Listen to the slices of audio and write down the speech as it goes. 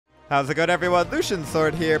How's it going, everyone? Lucian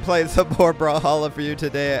Sword here, playing some more Brawlhalla for you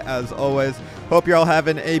today, as always. Hope you're all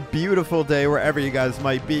having a beautiful day wherever you guys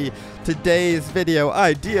might be. Today's video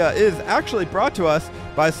idea is actually brought to us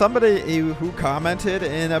by somebody who commented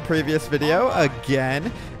in a previous video again.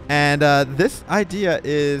 And this idea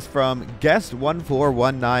is from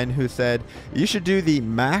Guest1419, who said, you should do the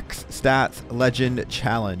Max Stats Legend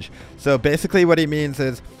Challenge. So basically what he means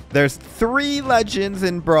is there's 3 legends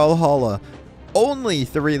in Brawlhalla. Only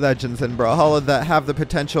 3 legends in Brawlhalla that have the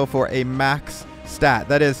potential for a max stat.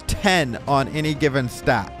 That is 10 on any given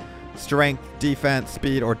stat. Strength, defense,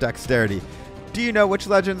 speed, or dexterity. Do you know which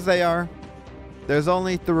legends they are? There's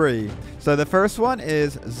only 3. So the first one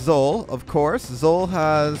is Zol, of course. Zol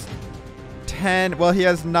has 10, well, he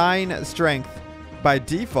has 9 strength by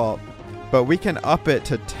default, but we can up it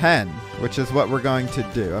to 10, which is what we're going to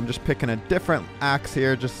do. I'm just picking a different axe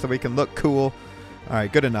here just so we can look cool. All right,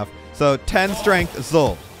 good enough. So 10 strength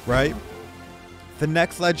Zol, right? The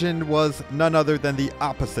next legend was none other than the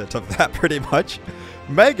opposite of that, pretty much.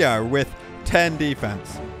 Magyar with 10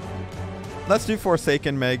 defense. Let's do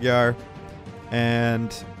Forsaken Magyar.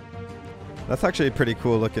 And that's actually a pretty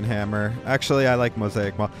cool looking hammer. Actually, I like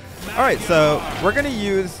Mosaic more. All right, so we're going to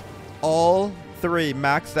use all 3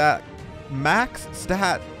 max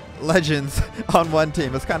stat legends on one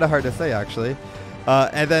team. It's kind of hard to say, actually.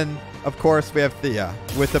 And then, of course, we have Thea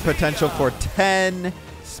with the potential for 10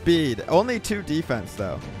 speed. Only 2 defense,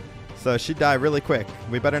 though. So she'd die really quick.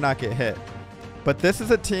 We better not get hit. But this is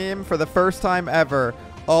a team, for the first time ever,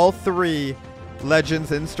 all 3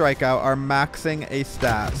 legends in Strikeout are maxing a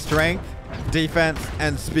stat. Strength, defense,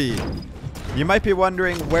 and speed. You might be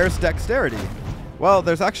wondering, where's dexterity? Well,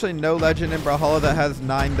 there's actually no legend in Brawlhalla that has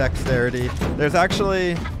 9 dexterity. There's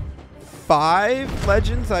actually 5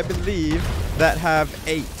 legends, I believe, that have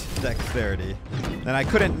 8 dexterity. And I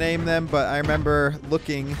couldn't name them, but I remember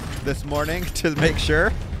looking this morning to make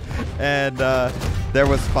sure. And there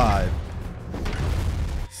was 5.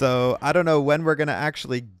 So I don't know when we're going to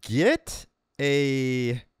actually get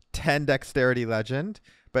a 10 dexterity legend.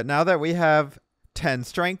 But now that we have 10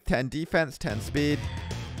 strength, 10 defense, 10 speed,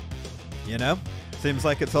 you know, seems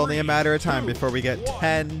like it's only a matter of time before we get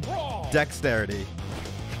 10 dexterity.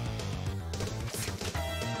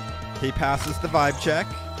 He passes the vibe check.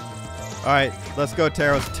 All right, let's go,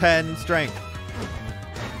 Taros. 10 strength.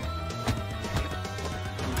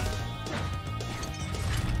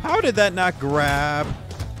 How did that not grab?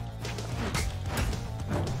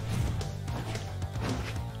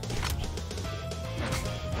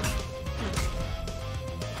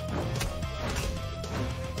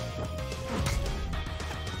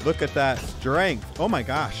 Look at that strength. Oh my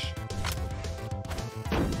gosh.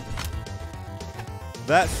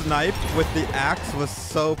 That snipe with the axe was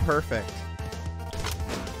so perfect.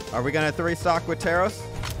 Are we going to 3-stock with Taros?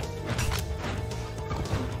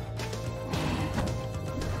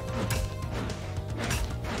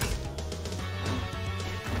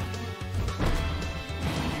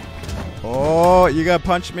 Oh, you got to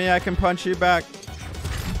punch me. I can punch you back.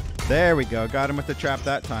 There we go. Got him with the trap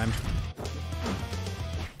that time.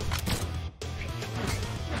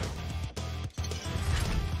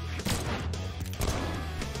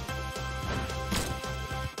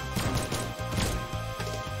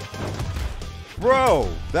 Bro,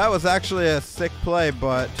 that was actually a sick play,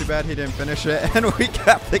 but too bad he didn't finish it, and we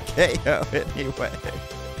got the KO anyway.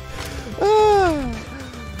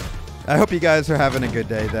 I hope you guys are having a good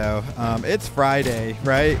day, though. It's Friday,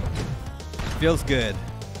 right? Feels good.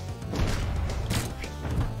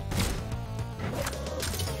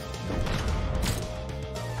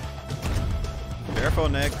 Careful,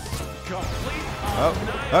 Nix.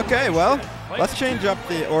 Oh, okay, well, let's change up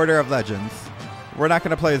the order of legends. We're not going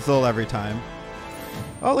to play Zul every time.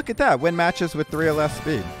 Oh, look at that. Win matches with 3 or less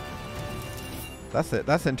speed. That's it.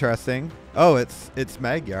 That's interesting. Oh, it's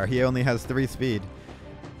Magyar. He only has 3 speed.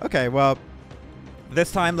 Okay, well,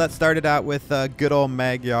 this time let's start it out with good old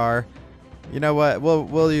Magyar. You know what?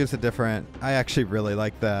 We'll use a different. I actually really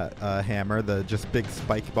like that hammer, the just big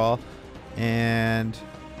spike ball. And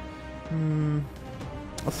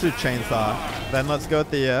let's do chainsaw. Then let's go with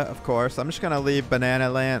Thea, of course. I'm just going to leave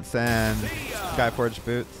Banana Lance and Skyforge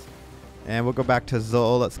Boots. And we'll go back to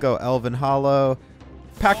Zol. Let's go Elven Hollow.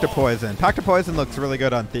 Pact of Poison. Pact of Poison looks really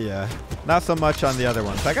good on Thea. Not so much on the other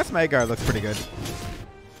ones. I guess Magyar looks pretty good.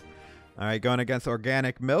 All right, going against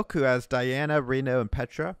Organic Milk, who has Diana, Reno, and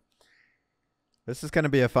Petra. This is going to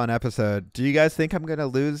be a fun episode. Do you guys think I'm going to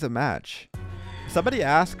lose a match? Somebody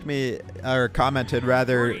asked me, or commented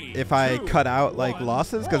rather, if I cut out like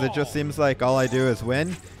losses, because it just seems like all I do is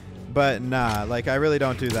win. But nah, like I really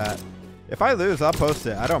don't do that. If I lose, I'll post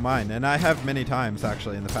it. I don't mind. And I have many times,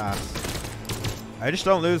 actually, in the past. I just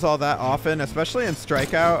don't lose all that often, especially in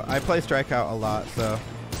Strikeout. I play Strikeout a lot, so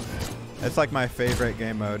it's like my favorite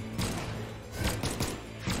game mode.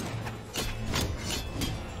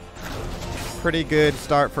 Pretty good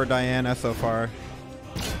start for Diana so far.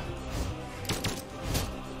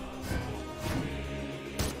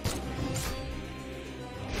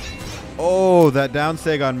 Oh, that down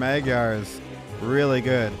sig on Magyar is really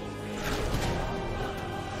good.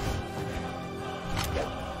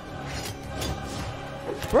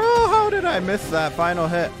 Bro, how did I miss that final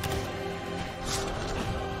hit?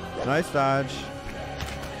 Nice dodge.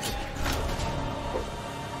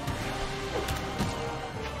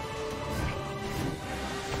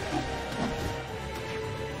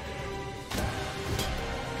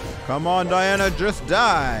 Come on, Diana, just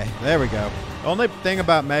die. There we go. Only thing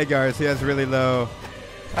about Magyar is he has really low.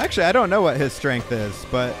 Actually, I don't know what his strength is,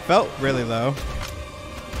 but felt really low.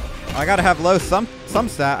 I gotta have low some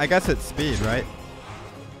stat. I guess it's speed, right?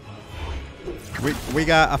 We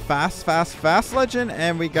got a fast legend,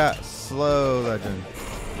 and we got slow legend.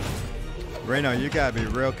 Reno, you gotta be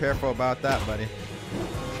real careful about that, buddy.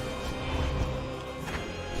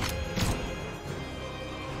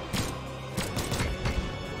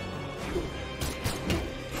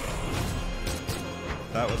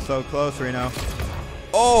 That was so close, Reno.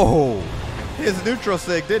 Oh! His neutral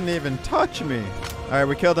sig didn't even touch me. Alright,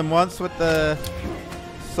 we killed him once with the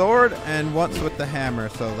sword and once with the hammer.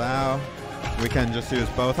 So now we can just use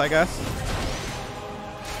both, I guess.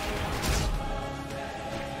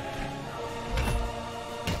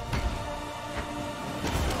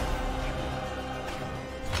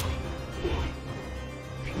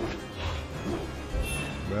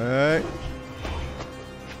 Right.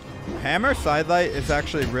 Hammer sidelight is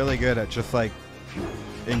actually really good at just like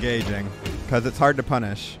engaging because it's hard to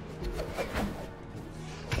punish.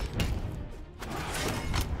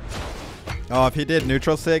 Oh, if he did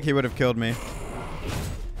neutral sig, he would have killed me.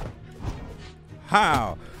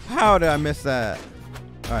 How? How did I miss that?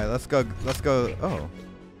 All right, let's go. Let's go. Oh,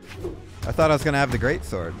 I thought I was gonna have the great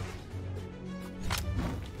sword.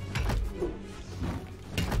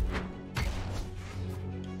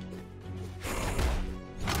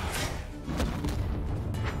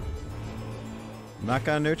 Not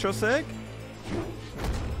gonna neutral sig?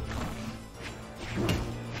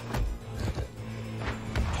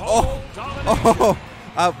 Oh! Oh!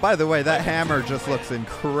 By the way, that hammer just looks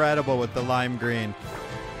incredible with the lime green.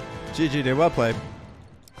 GG, dude. Well played.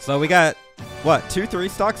 So we got, what, 2 3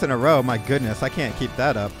 stocks in a row? My goodness, I can't keep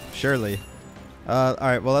that up, surely.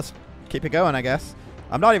 Alright, well, let's keep it going, I guess.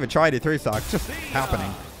 I'm not even trying to 3 stocks, just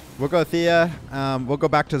happening. We'll go Thea. We'll go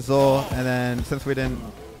back to Zul, and then since we didn't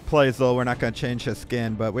play Zul, we're not going to change his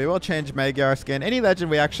skin, but we will change Magyar's skin. Any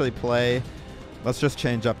legend we actually play, let's just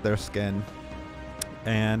change up their skin.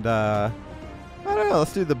 And I don't know,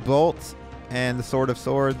 let's do the bolts and the sword of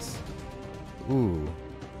swords. Ooh,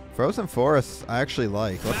 frozen forests I actually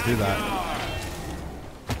like. Let's do that.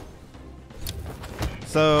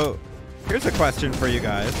 So here's a question for you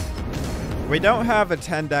guys. We don't have a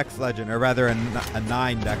 10 dex legend, or rather a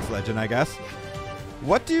 9 dex legend, I guess.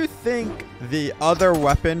 What do you think the other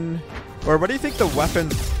weapon, or what do you think the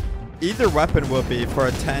weapons, either weapon will be for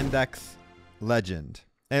a 10 dex legend?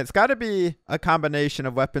 And it's got to be a combination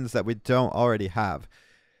of weapons that we don't already have.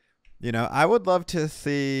 You know, I would love to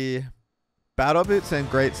see battle boots and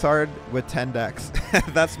greatsword with 10 dex.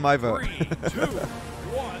 That's my vote. 3, 2,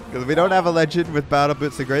 1. Because we don't have a legend with battle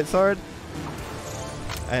boots and greatsword.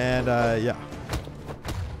 And yeah.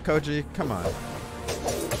 Koji, come on.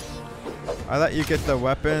 I let you get the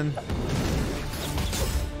weapon.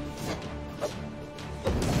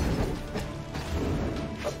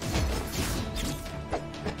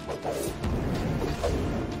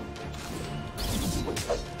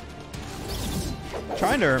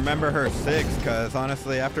 Trying to remember her SIGs, because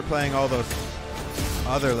honestly, after playing all those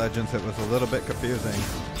other legends, it was a little bit confusing.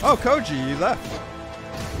 Oh, Koji, you left.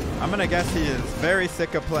 I'm going to guess he is very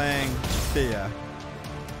sick of playing Thea.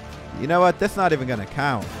 You know what? This is not even going to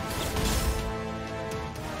count.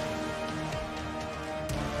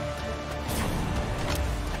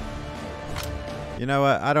 You know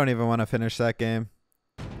what? I don't even want to finish that game.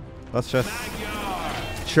 Let's just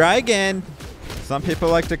try again. Some people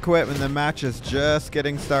like to quit when the match is just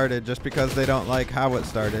getting started just because they don't like how it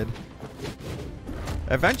started.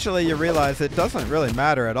 Eventually you realize it doesn't really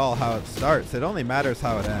matter at all how it starts. It only matters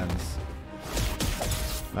how it ends.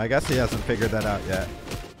 I guess he hasn't figured that out yet.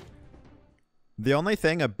 The only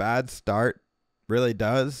thing a bad start really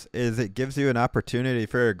does is it gives you an opportunity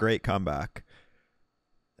for a great comeback.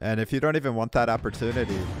 And if you don't even want that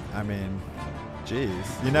opportunity, I mean, geez.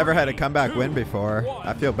 You never had a comeback win before.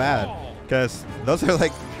 I feel bad because those are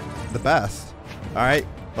like the best. All right,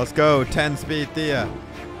 let's go. 10 speed Thea.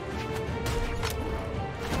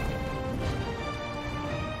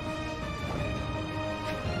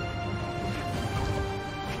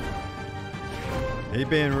 He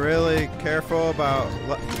being really careful about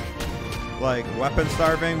like weapon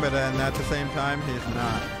starving, but then at the same time, he's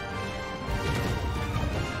not.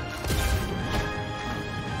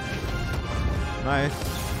 Nice.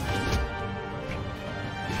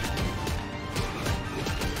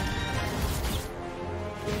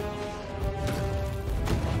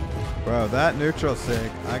 Bro, that neutral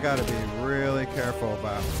sig, I gotta be really careful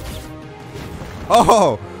about.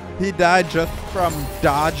 Oh! He died just from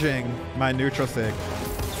dodging my neutral sig.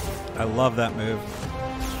 I love that move.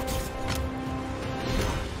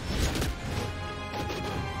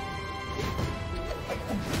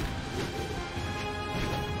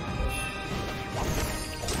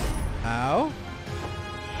 How?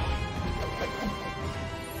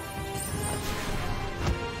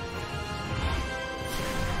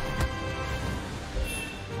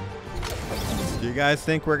 Do you guys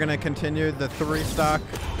think we're gonna continue the 3 stock?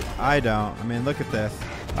 I don't. I mean, look at this.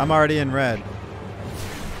 I'm already in red.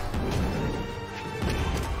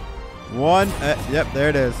 One. Yep, there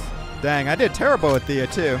it is. Dang, I did terrible with Thea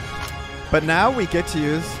too. But now we get to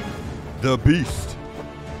use the beast.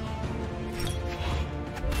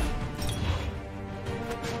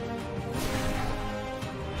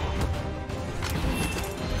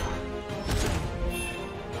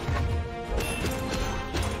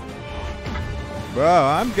 Bro,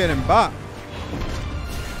 I'm getting bopped.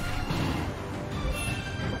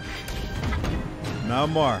 No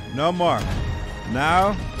more. No more.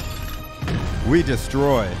 Now, we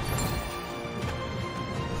destroy.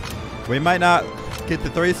 We might not get the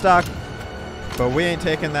 3 stock, but we ain't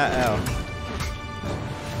taking that L.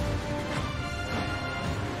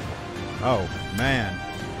 Oh, man.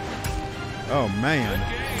 Oh, man.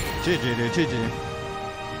 GG, dude. GG.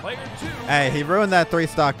 Hey, he ruined that 3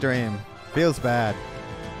 stock dream. Feels bad.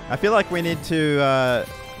 I feel like we need to,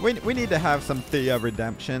 we need to have some Thea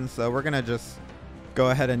redemption, so we're going to just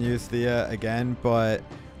go ahead and use Thea again, but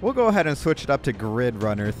we'll go ahead and switch it up to Grid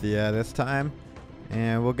Runner Thea this time,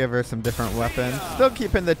 and we'll give her some different weapons. Still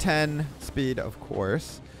keeping the 10 speed, of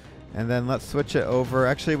course. And then let's switch it over.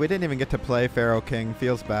 Actually, we didn't even get to play Pharaoh King.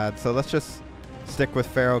 Feels bad, so let's just stick with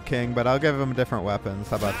Pharaoh King, but I'll give him different weapons.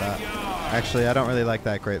 How about that? Actually, I don't really like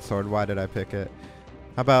that great sword. Why did I pick it?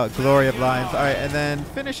 How about Glory of Lions? All right, and then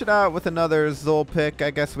finish it out with another Zol pick.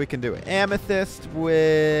 I guess we can do Amethyst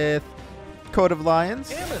with Coat of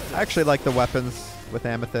Lions. Amethyst. I actually like the weapons with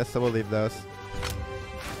Amethyst, so we'll leave those.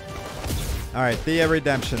 All right, Thea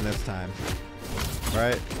redemption this time. All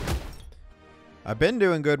right. I've been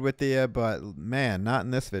doing good with Thea, but man, not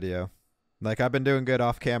in this video. Like, I've been doing good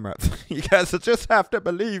off camera. You guys just have to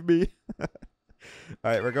believe me. All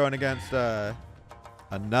right, we're going against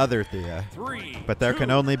another Thea. But there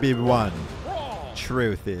can only be one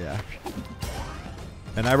true Thea.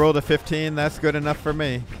 And I rolled a 15. That's good enough for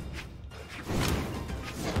me.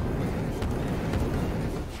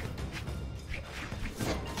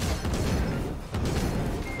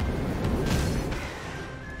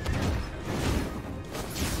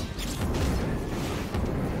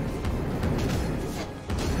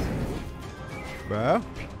 Bro,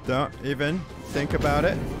 don't even think about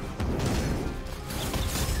it.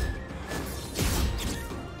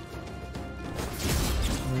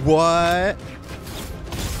 What?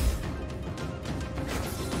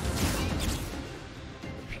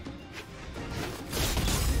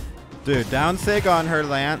 Dude, down sig on her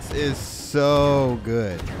lance is so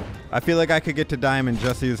good. I feel like I could get to diamond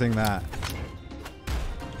just using that.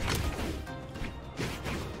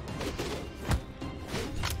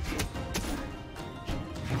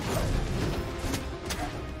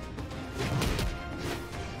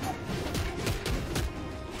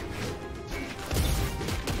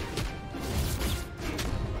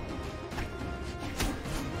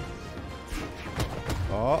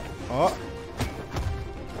 Oh.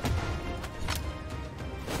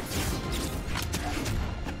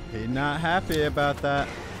 He's not happy about that.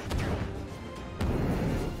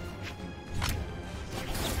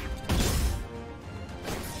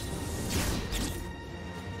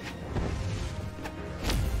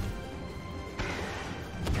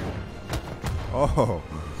 Oh.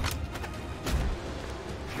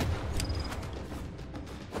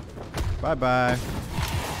 Bye-bye.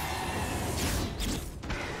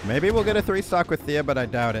 Maybe we'll get a 3 stock with Thea, but I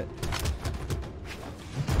doubt it.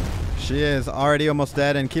 She is already almost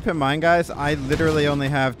dead. And keep in mind, guys, I literally only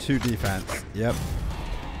have 2 defense. Yep.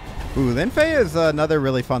 Ooh, Lin Fei is another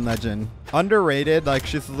really fun legend. Underrated. Like,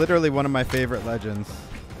 she's literally one of my favorite legends.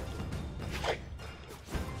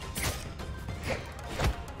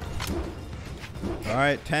 All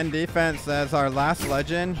right, 10 defense. That's our last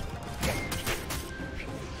legend.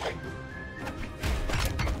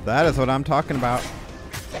 That is what I'm talking about.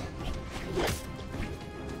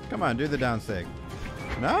 Come on, do the down sig.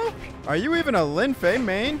 No? Are you even a Lin Fei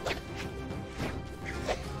main?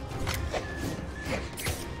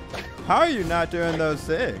 How are you not doing those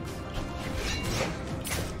sigs?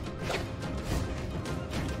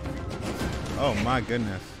 Oh my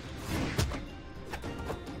goodness.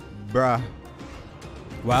 Bruh.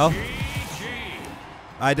 Well,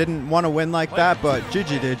 I didn't want to win like that, but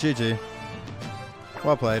GG did. GG.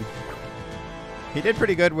 Well played. He did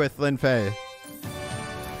pretty good with Lin Fei.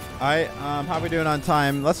 Alright, how are we doing on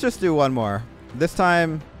time? Let's just do one more. This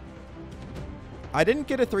time, I didn't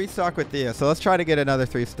get a 3-stock with Thea, so let's try to get another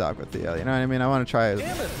 3-stock with Thea. You know what I mean? I want to try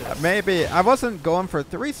it. Maybe. I wasn't going for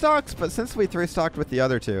 3 stocks, but since we 3-stocked with the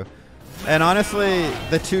other 2. And honestly,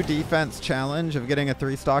 the 2 defense challenge of getting a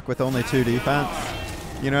 3-stock with only 2 defense.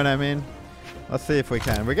 You know what I mean? Let's see if we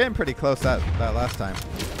can. We're getting pretty close that last time.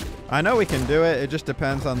 I know we can do it. It just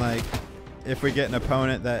depends on, like, if we get an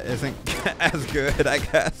opponent that isn't as good, I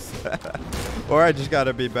guess. Or I just got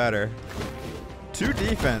to be better. 2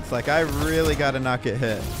 defense. Like, I really got to not get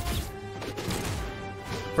hit.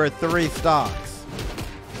 For 3 stocks.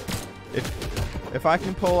 If I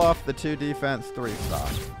can pull off the 2 defense, 3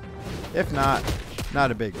 stock. If not, not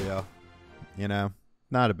a big deal. You know?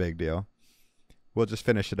 Not a big deal. We'll just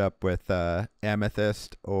finish it up with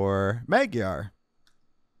Amethyst or Magyar.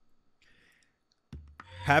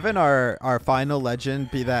 Having our final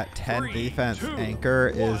legend be that 10 defense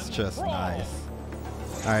anchor is just nice.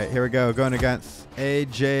 All right, here we go. Going against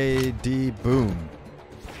AJD Boom.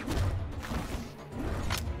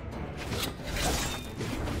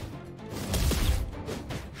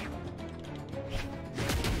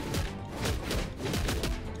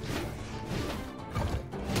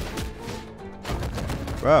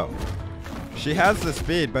 Bro, she has the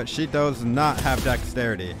speed, but she does not have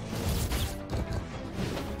dexterity.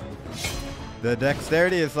 The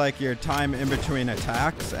dexterity is like your time in between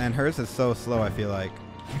attacks, and hers is so slow, I feel like.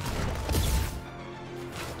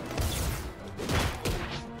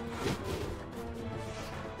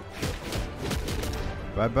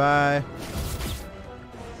 Bye-bye.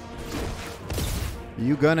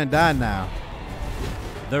 You gonna die now.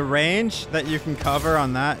 The range that you can cover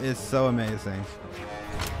on that is so amazing.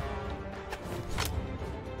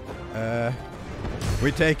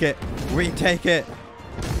 We take it. We take it.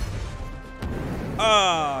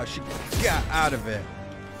 Oh, she got out of it.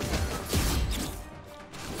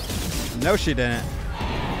 No, she didn't.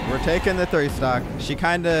 We're taking the 3-stock. She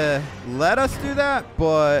kind of let us do that,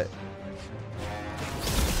 but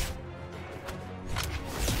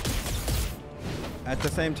at the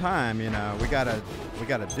same time, you know, we gotta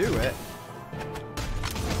do it.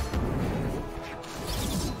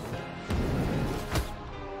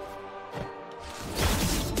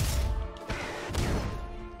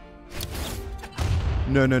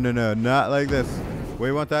 No, no, no, no, not like this.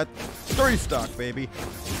 We want that 3-stock, baby.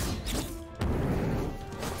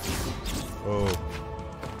 Oh.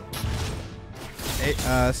 Hey,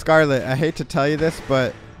 Scarlet, I hate to tell you this,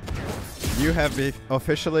 but you have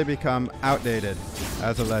officially become outdated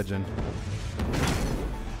as a legend.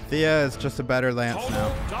 Thea is just a better Lance now.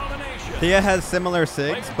 Thea has similar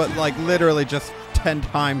SIGs, but like literally just 10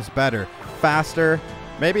 times better. Faster,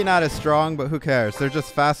 maybe not as strong, but who cares? They're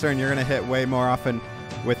just faster, and you're going to hit way more often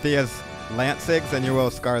with Thea's Lance SIGs than you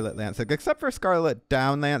will Scarlet Lance SIG. Except for Scarlet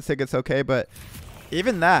down Lance SIG, it's okay, but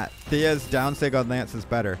even that, Thea's down SIG on Lance is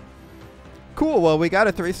better. Cool, well, we got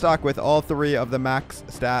a 3-stock with all 3 of the max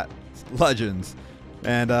stat legends.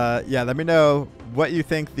 And yeah, let me know what you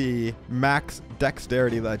think the max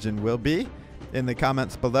dexterity legend will be in the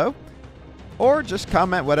comments below. Or just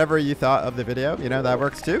comment whatever you thought of the video. You know, that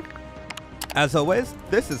works too. As always,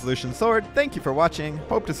 this is Lucian Sword. Thank you for watching.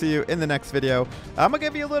 Hope to see you in the next video. I'm going to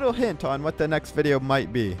give you a little hint on what the next video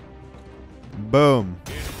might be. Boom.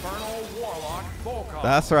 Infernal Warlock Volkov.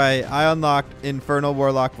 That's right. I unlocked Infernal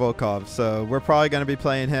Warlock Volkov. So we're probably going to be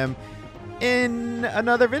playing him in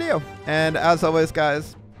another video. And as always,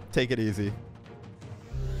 guys, take it easy.